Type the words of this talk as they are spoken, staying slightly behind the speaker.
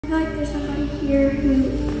feel like there's somebody here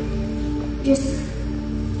who just,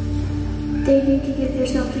 they need to give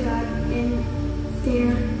themselves to God and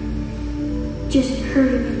they're just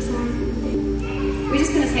hurting inside. We're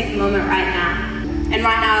just going to take a moment right now. And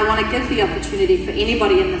right now I want to give the opportunity for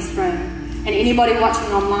anybody in this room and anybody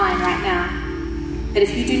watching online right now, that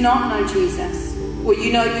if you do not know Jesus, or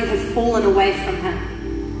you know you have fallen away from Him,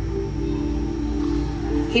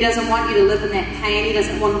 He doesn't want you to live in that pain. He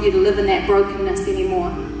doesn't want you to live in that brokenness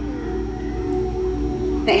anymore.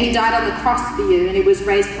 That He died on the cross for you and He was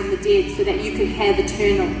raised from the dead so that you could have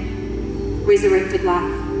eternal, resurrected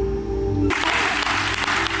life.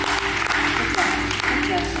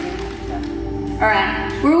 All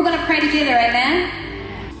right, we're all going to pray together, amen?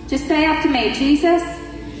 Just say after me, Jesus,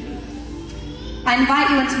 I invite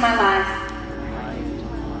you into my life.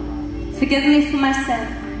 Forgive me for my sin.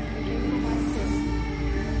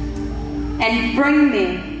 And bring me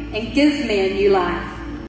and give me a new life.